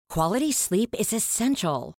Quality sleep is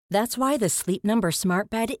essential. That's why the Sleep Number Smart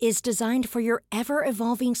Bed is designed for your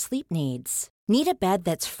ever-evolving sleep needs. Need a bed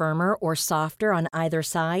that's firmer or softer on either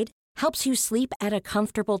side? Helps you sleep at a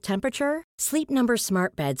comfortable temperature? Sleep Number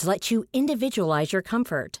Smart Beds let you individualize your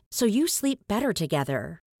comfort, so you sleep better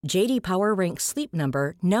together. J.D. Power ranks Sleep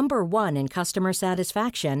Number number 1 in customer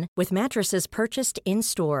satisfaction with mattresses purchased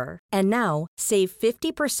in-store. And now, save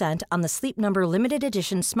 50% on the Sleep Number Limited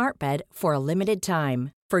Edition Smart Bed for a limited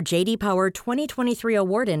time. For J.D. Power 2023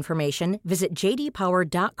 award information, visit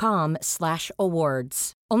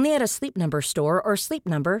jdpower.com/awards. Only at a Sleep Number store or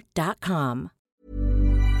sleepnumber.com.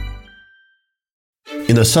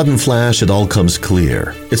 In a sudden flash, it all comes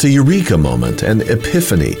clear. It's a eureka moment, an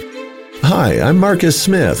epiphany. Hi, I'm Marcus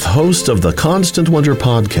Smith, host of the Constant Wonder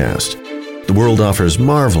podcast. The world offers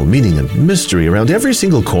marvel, meaning, and mystery around every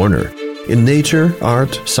single corner. In nature,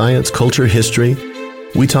 art, science, culture, history,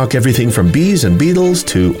 we talk everything from bees and beetles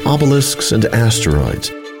to obelisks and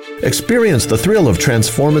asteroids. Experience the thrill of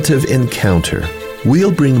transformative encounter.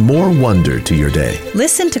 We'll bring more wonder to your day.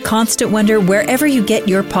 Listen to Constant Wonder wherever you get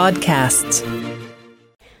your podcasts.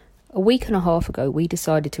 A week and a half ago, we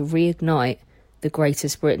decided to reignite the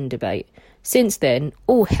Greatest Britain debate. Since then,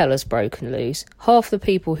 all hell has broken loose. Half the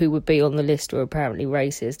people who would be on the list are apparently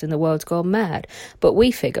racist and the world's gone mad. But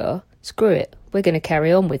we figure, screw it, we're going to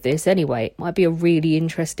carry on with this anyway. It might be a really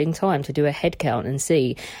interesting time to do a head count and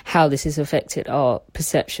see how this has affected our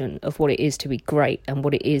perception of what it is to be great and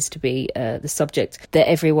what it is to be the subject that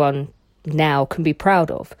everyone now can be proud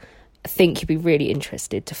of. I think you'd be really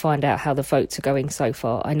interested to find out how the votes are going so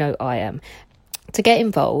far. I know I am. To get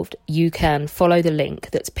involved, you can follow the link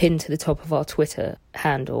that's pinned to the top of our Twitter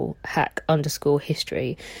handle,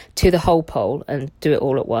 hack_history, to the whole poll and do it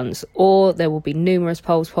all at once. Or there will be numerous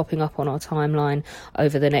polls popping up on our timeline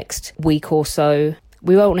over the next week or so.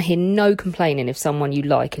 We won't want to hear no complaining if someone you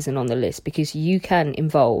like isn't on the list, because you can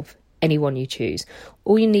involve anyone you choose.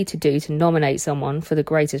 All you need to do to nominate someone for the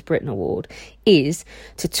Greatest Britain Award is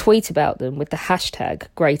to tweet about them with the hashtag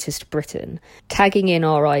Greatest Britain, tagging in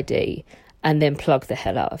our ID, and then plug the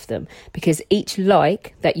hell out of them, because each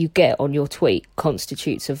like that you get on your tweet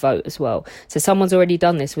constitutes a vote as well. So someone's already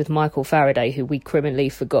done this with Michael Faraday, who we criminally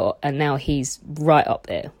forgot, and now he's right up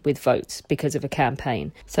there with votes because of a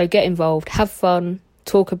campaign. So get involved, have fun,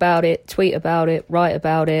 talk about it, tweet about it, write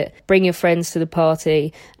about it, bring your friends to the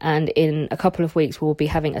party, and in a couple of weeks we'll be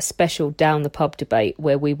having a special Down the Pub debate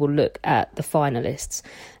where we will look at the finalists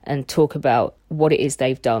and talk about what it is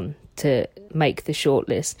they've done to make the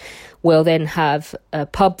shortlist. We'll then have a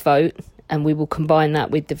pub vote, and we will combine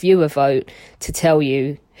that with the viewer vote to tell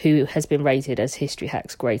you who has been rated as History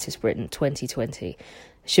Hack's Greatest Britain 2020.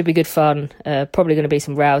 Should be good fun. Probably going to be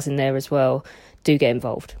some rows in there as well. Do get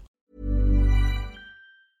involved.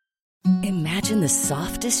 Imagine the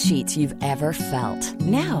softest sheets you've ever felt.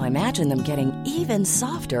 Now imagine them getting even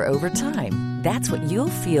softer over time. That's what you'll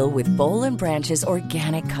feel with Boll & Branch's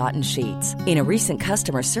organic cotton sheets. In a recent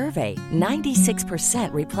customer survey,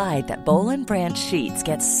 96% replied that Boll & Branch sheets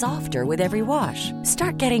get softer with every wash.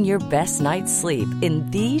 Start getting your best night's sleep in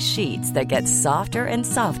these sheets that get softer and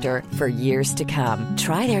softer for years to come.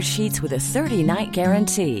 Try their sheets with a 30-night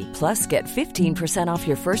guarantee. Plus, get 15% off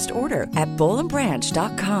your first order at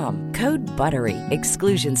bollandbranch.com. Code BUTTERY.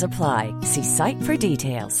 Exclusions apply. See site for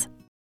details.